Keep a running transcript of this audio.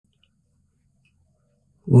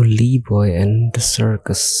Uli Boy and the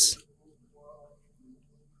Circus.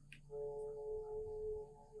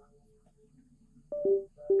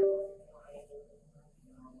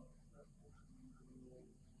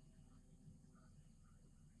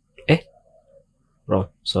 Wrong,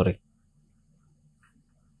 sorry.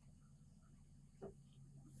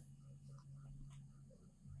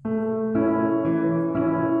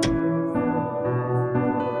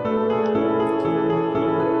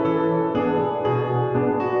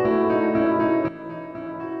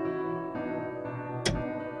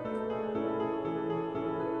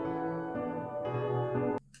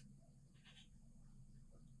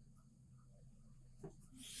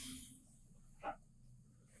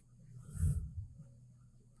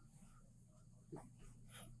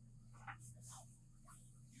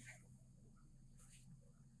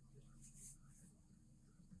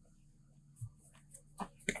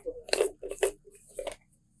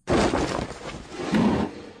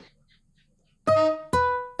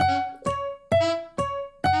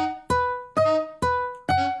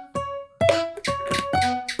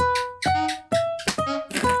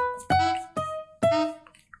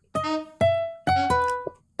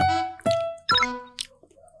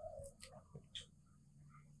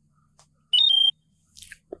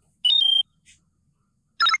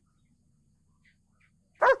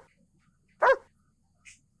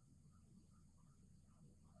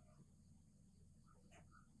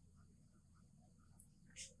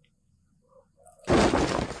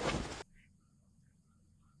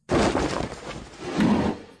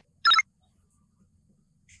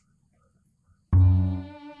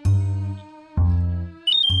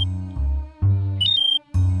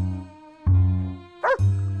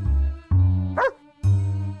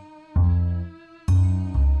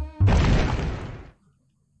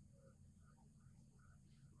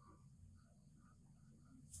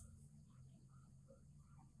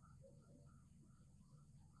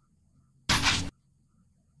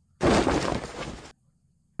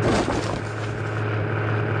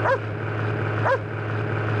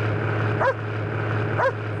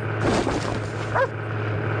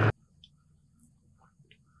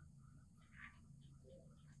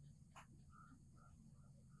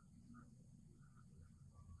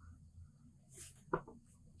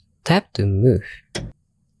 Tap to move.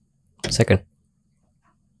 Second.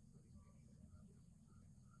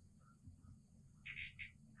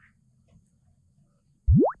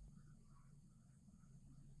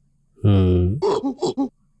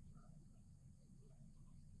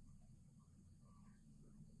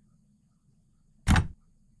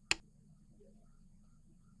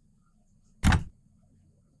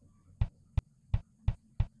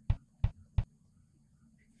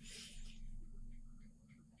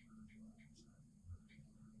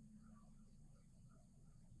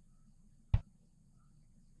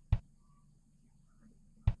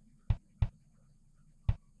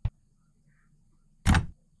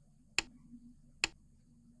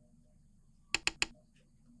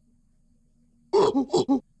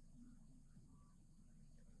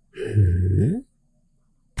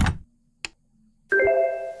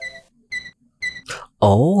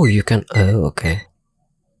 Oh, you can. Oh, okay.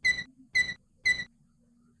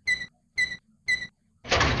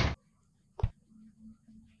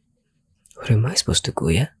 Where am I supposed to go?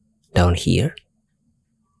 Yeah, down here.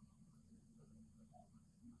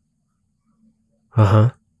 Uh-huh.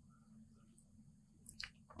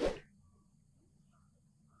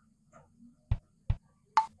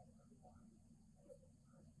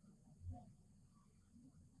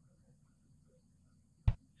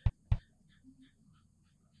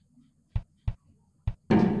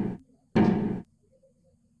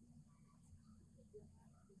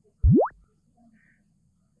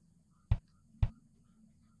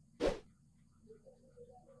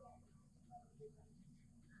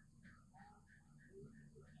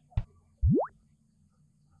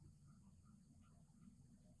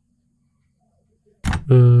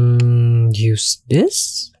 Use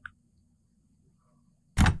this?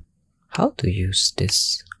 How to use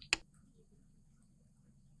this?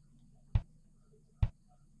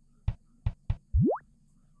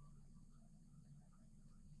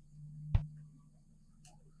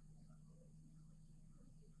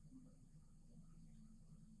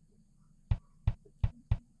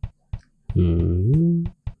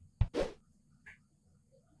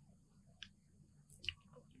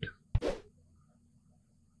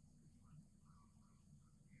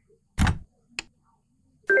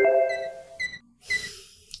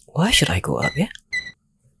 Why should I go up, yeah?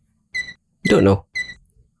 Don't know.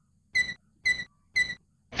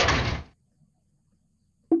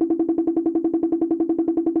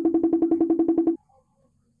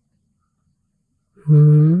 How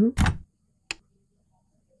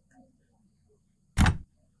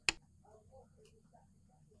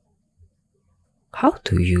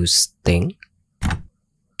to use thing?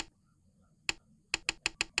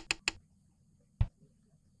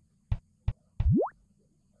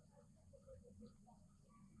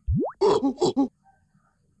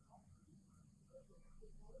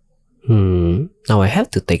 Now I have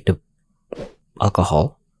to take the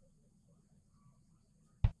alcohol.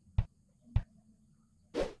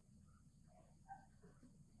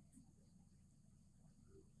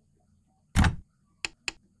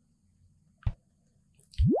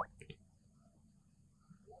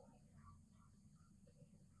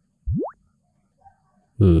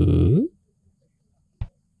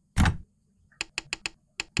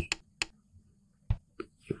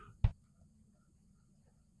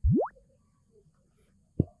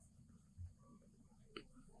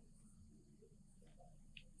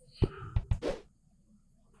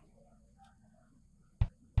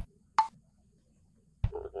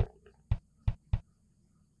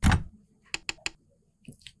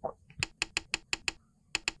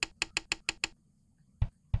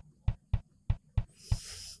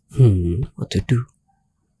 What to do?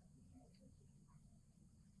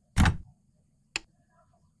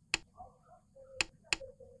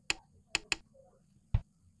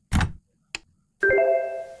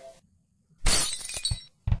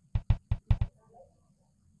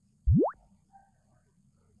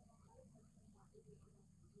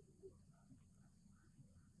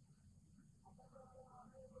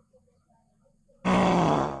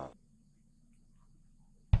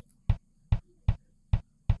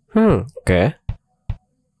 Okay.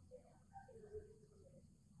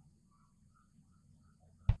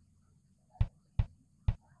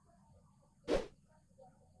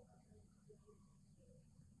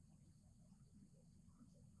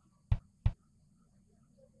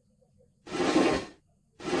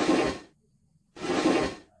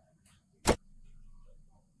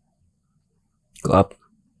 Go up.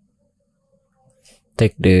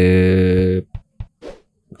 Take the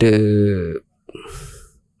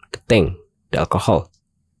thing, the alcohol.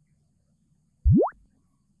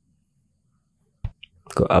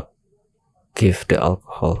 Go up. Give the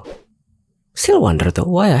alcohol. Still wonder though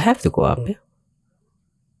why I have to go up. Yeah?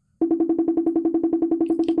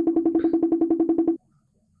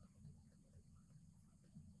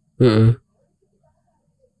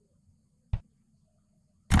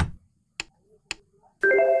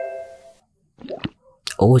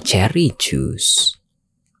 Oh, cherry juice.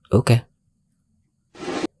 Okay.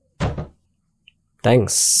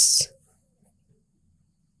 Thanks.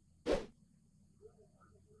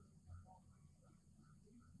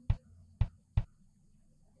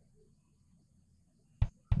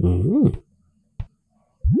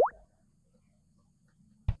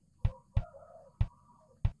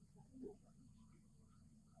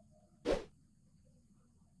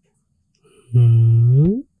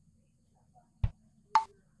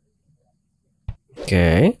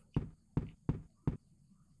 Okay.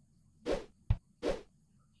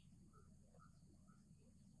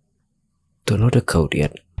 Don't know the code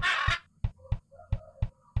yet.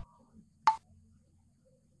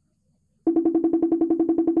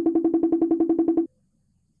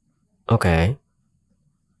 Okay.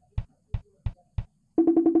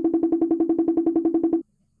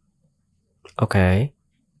 Okay.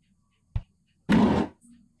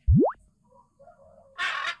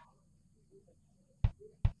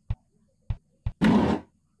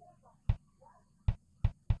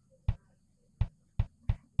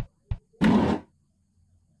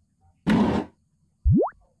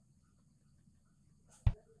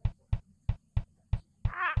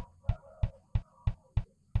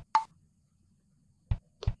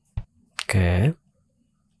 Okay.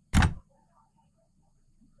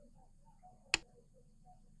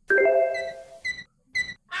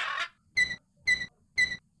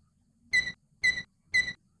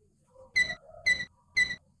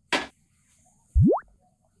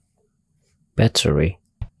 Battery.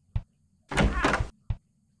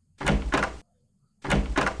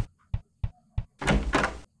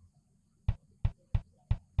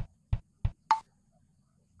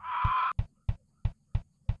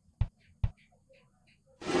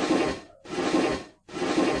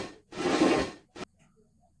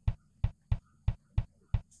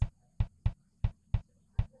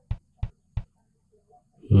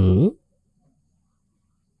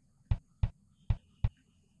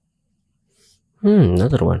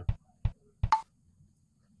 Another one.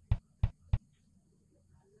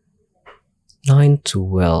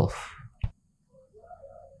 912.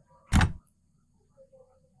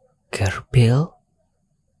 Gerbil.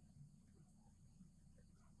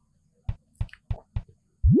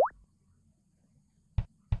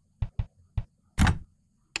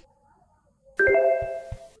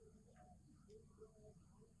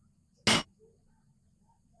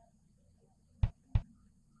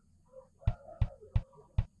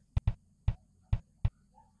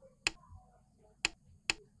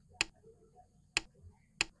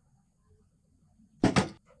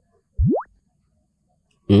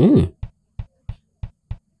 Hmm.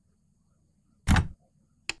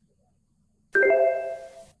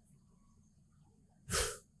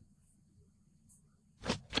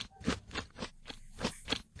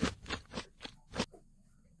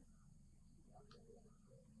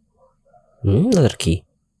 Another key.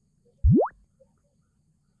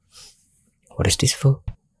 What is this for?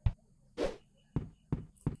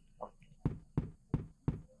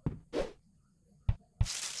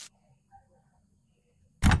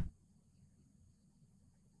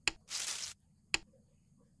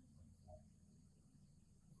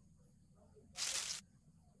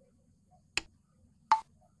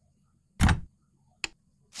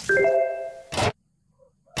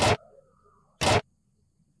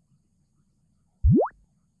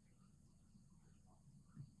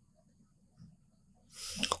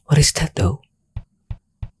 What is that though?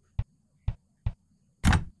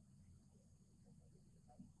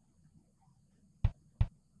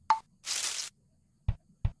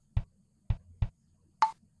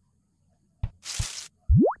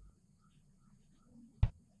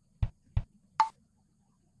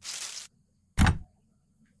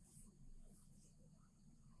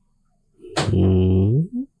 Hmm.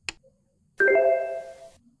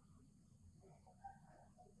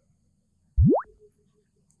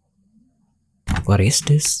 What is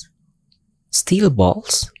this? Steel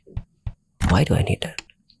balls? Why do I need that?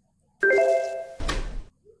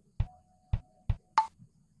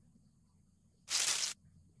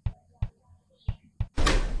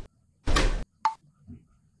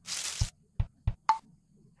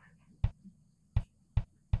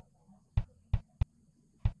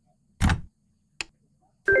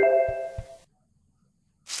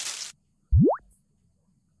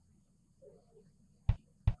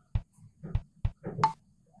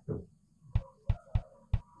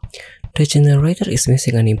 The generator is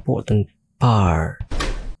missing an important part.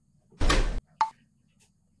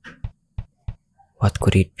 What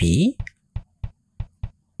could it be?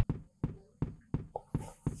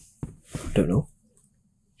 Don't know.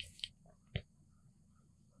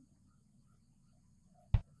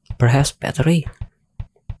 Perhaps battery?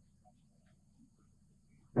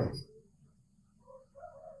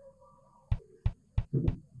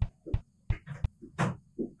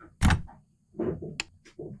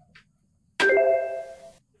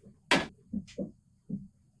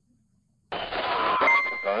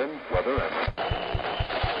 Time, weather, and...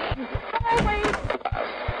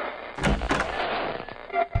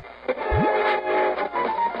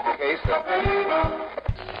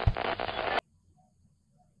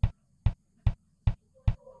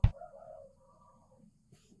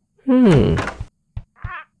 Hmm.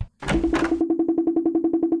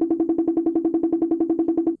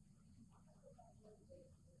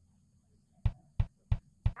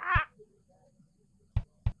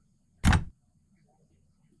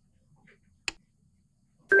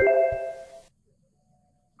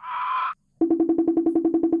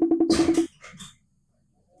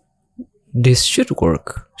 This should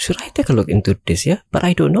work. Should I take a look into this, yeah? But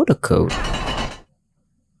I don't know the code.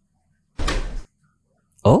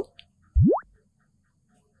 Oh?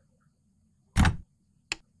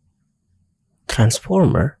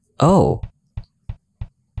 Transformer? Oh.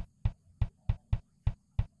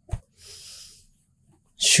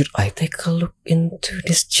 Should I take a look into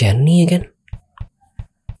this Jenny again?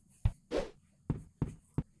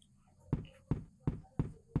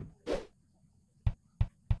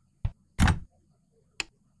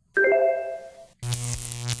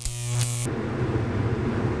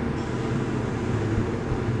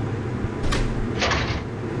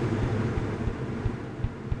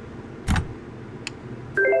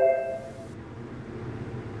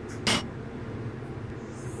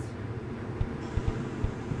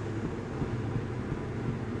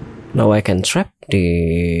 Now I can trap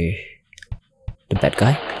the bad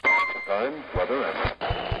guy. Time, weather, and...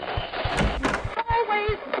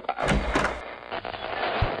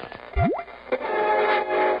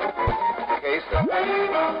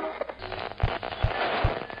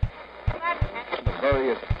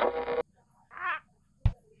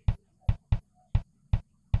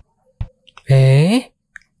 Eh?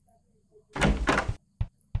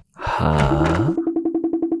 Huh?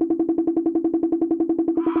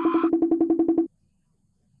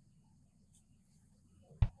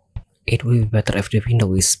 It will be better if the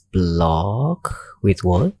window is blocked with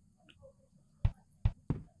what?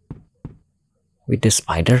 With the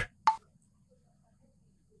spider?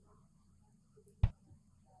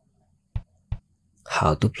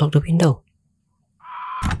 How to block the window?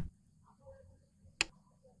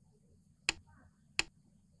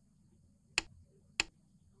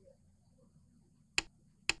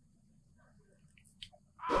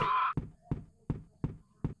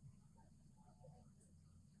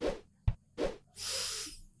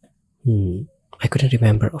 I couldn't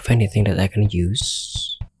remember of anything that I can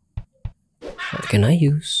use. What can I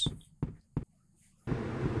use?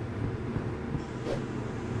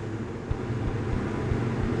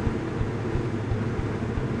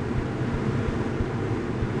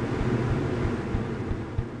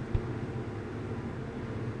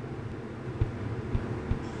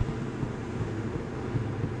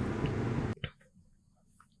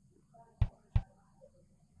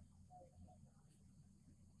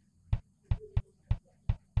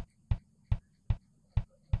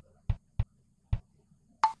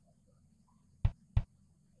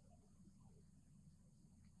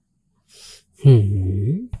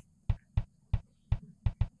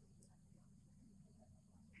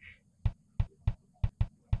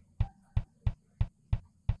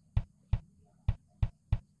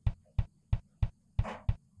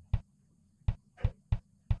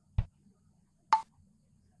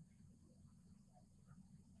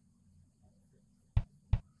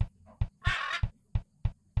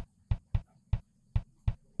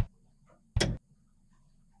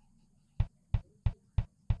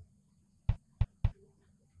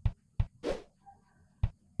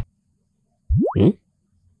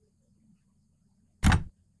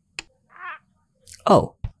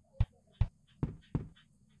 Oh.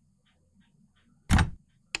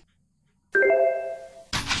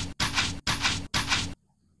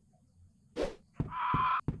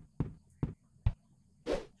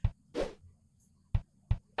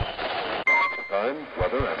 Time,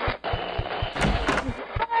 weather, and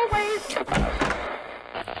okay, so.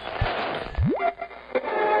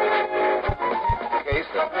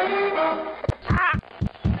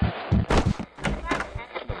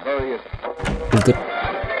 Good.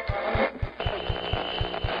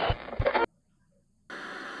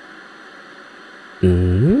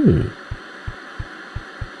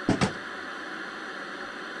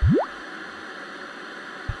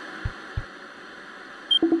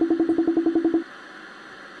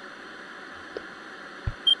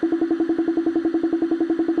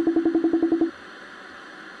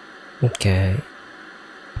 Okay.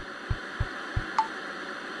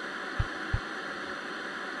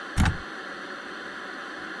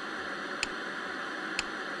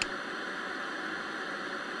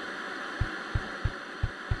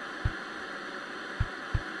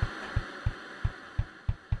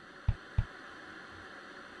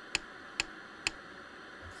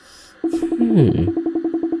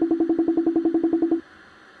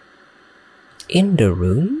 In the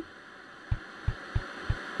room?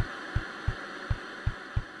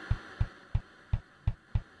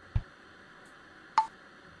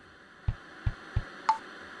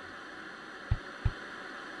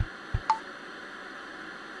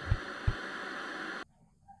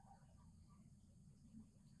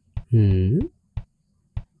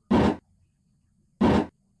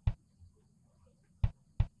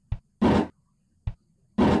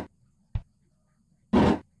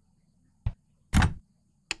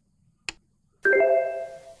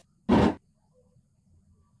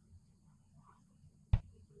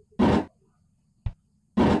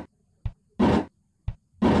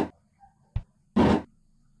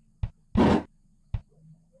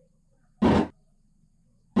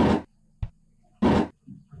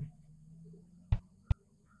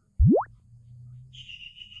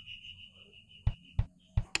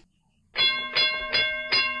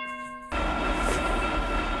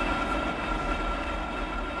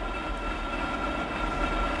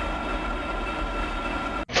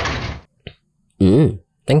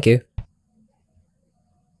 Thank you.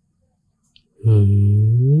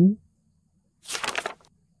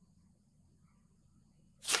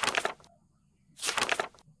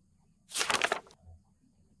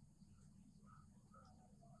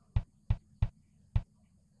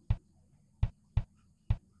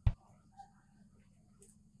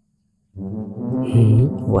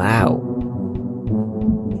 Wow.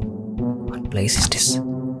 What place is this?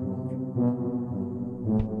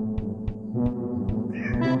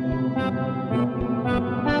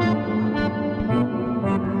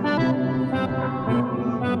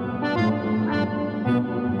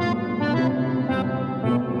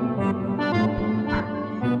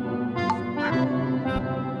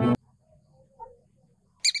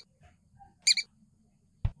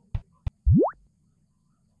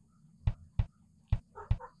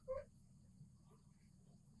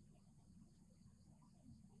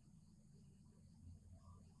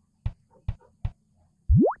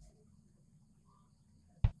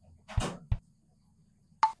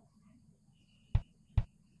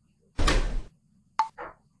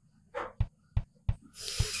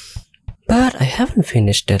 But I haven't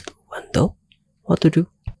finished that one though. What to do?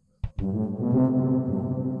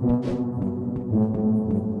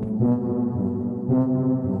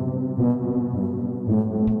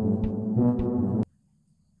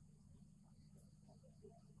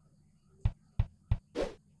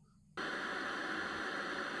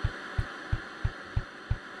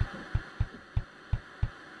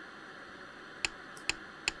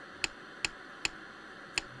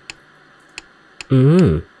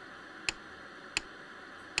 Hmm.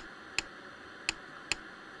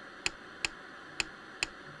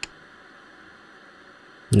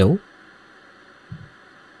 No.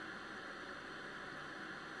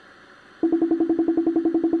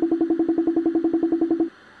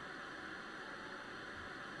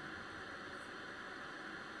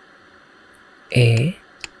 A.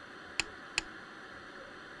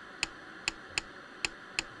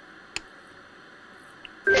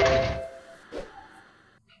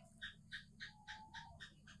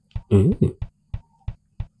 Hmm.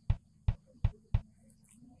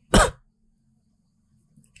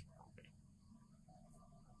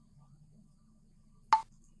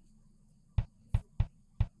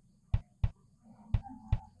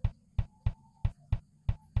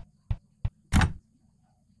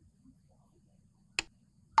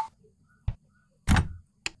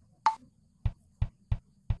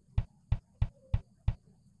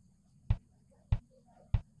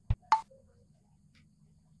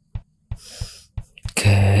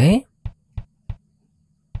 Okay.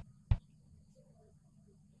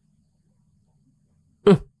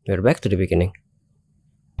 We're back to the beginning.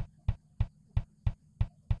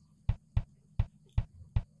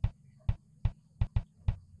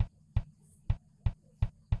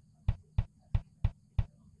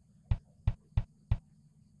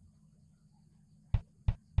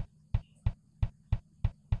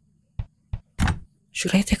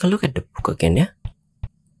 Should I take a look at the book again, yeah?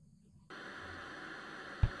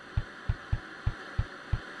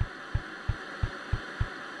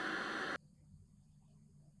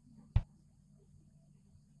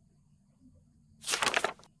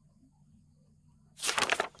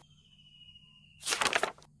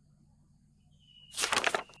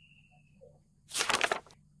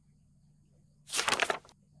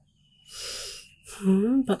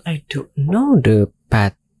 But I don't know the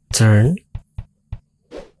pattern.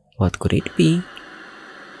 What could it be?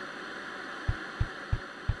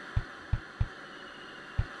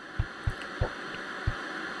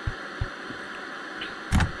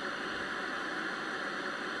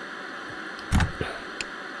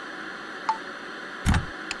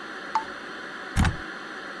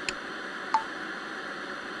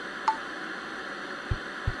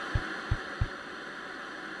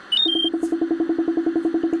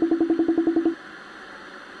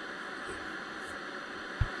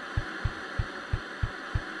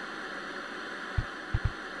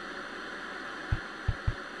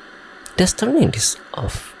 Does turning this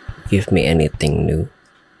off give me anything new?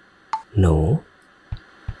 No.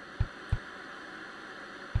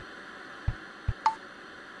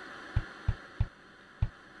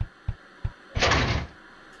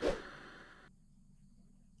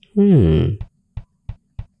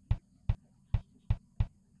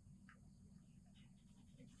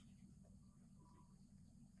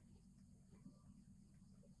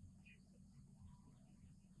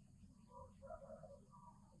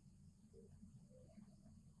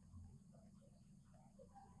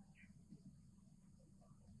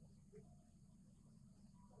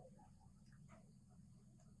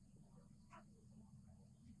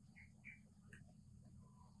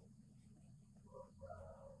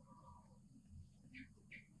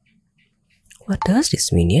 What does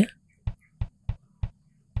this mean, yeah?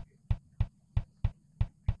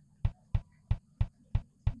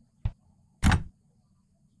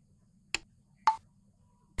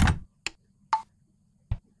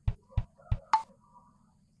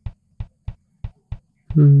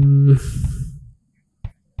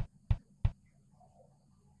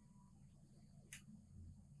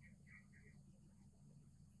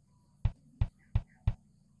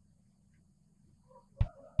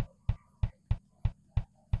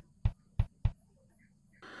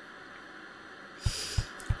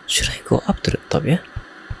 Should I go up to the top, yeah?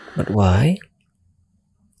 But why?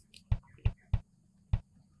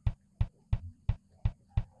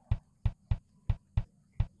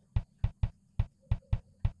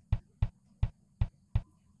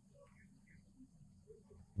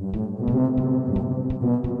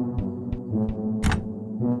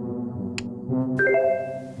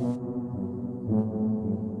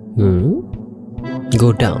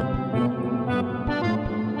 Go down.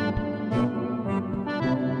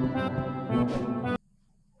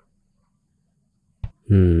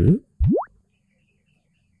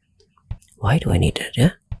 Why do I need that,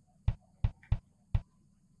 yeah?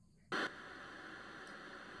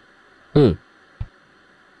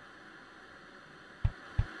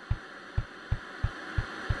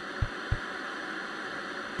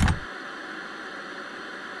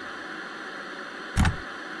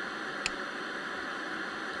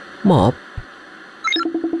 Mop?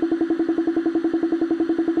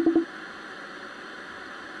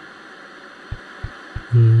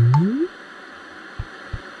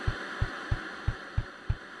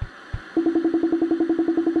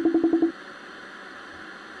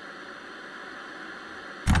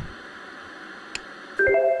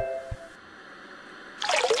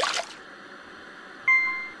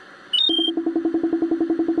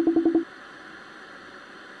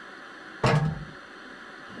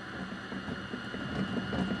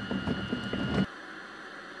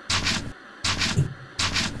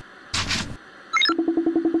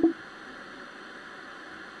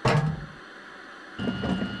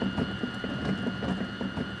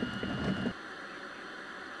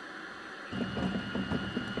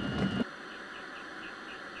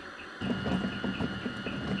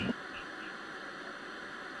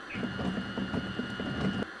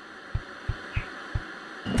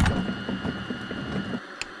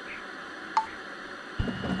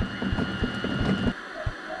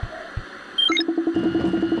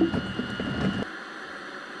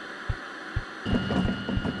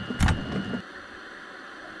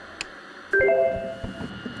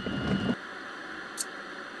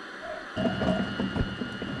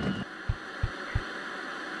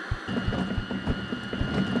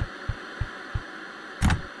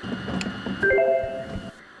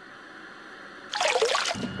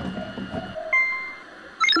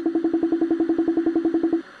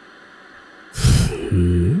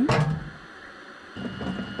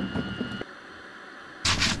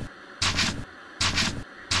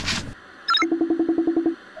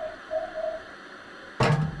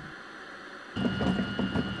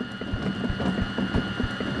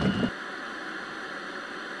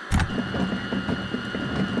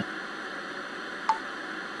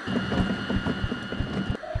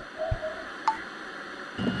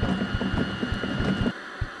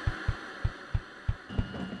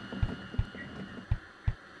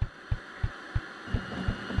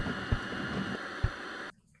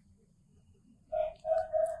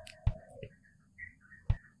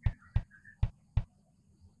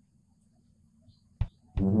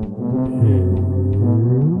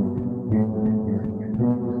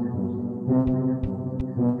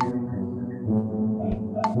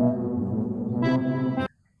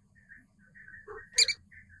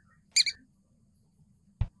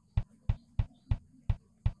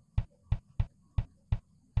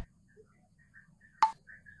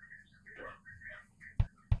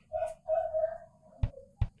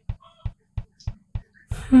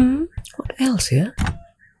 else ya?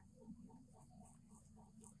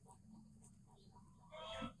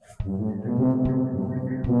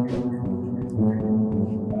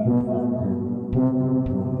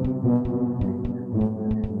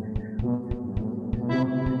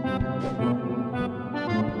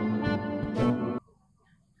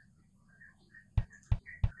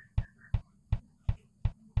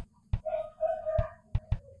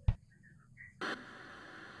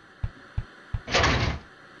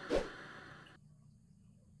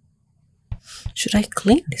 Should I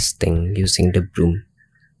clean this thing using the broom?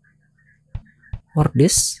 Or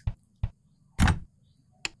this?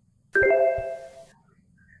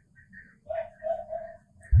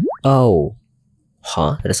 Oh.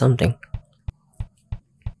 Huh? There's something.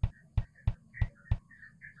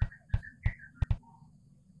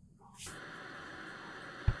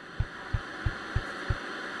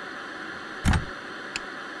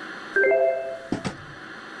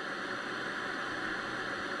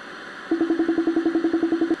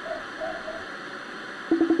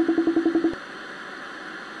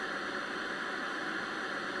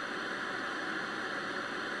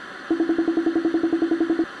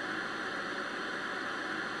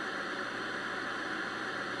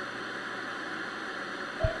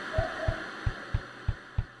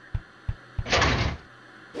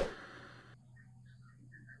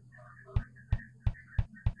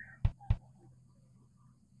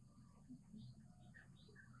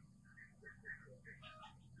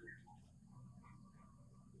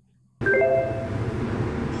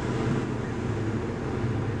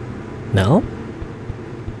 No?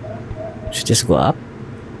 Should just go up?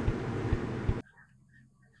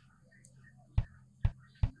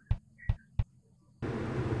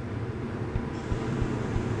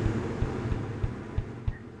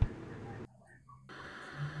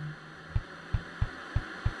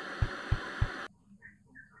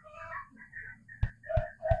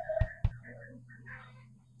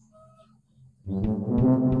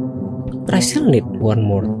 But I still need one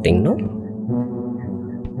more thing, no?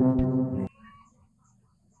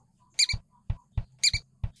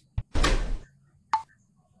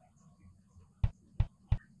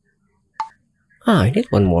 Ah, I need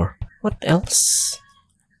one more. What else?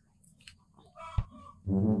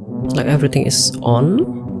 Like everything is on?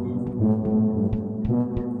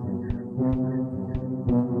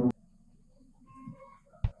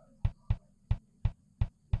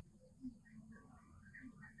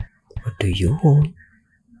 What do you want?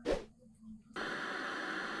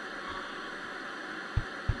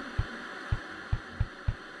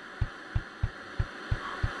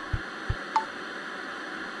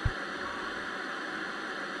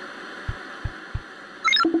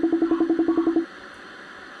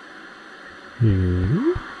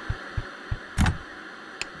 Hmm?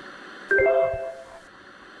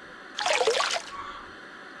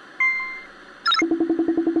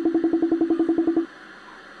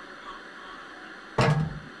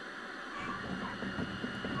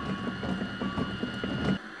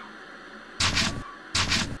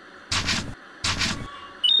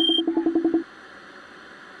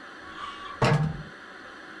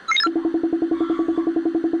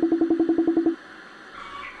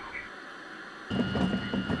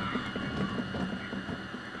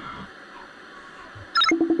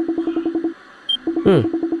 Hmm.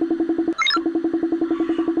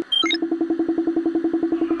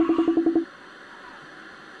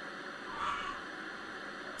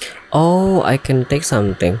 Oh, I can take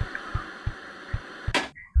something.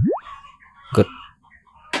 Good.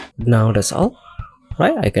 Now that's all,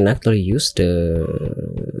 right? I can actually use the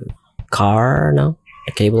car now,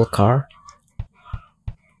 the cable car.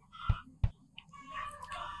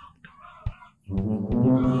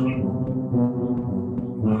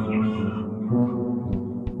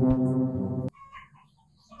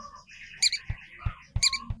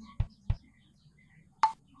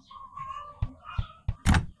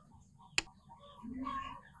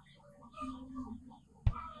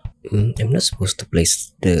 I'm not supposed to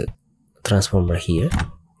place the transformer here.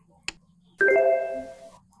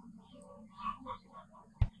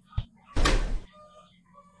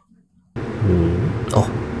 Oh,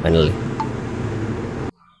 finally.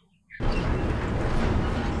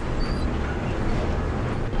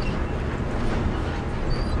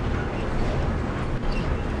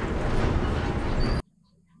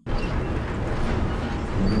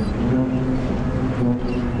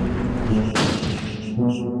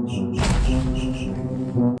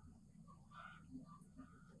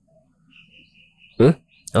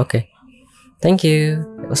 Okay. Thank you.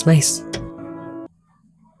 It was nice.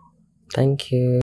 Thank you.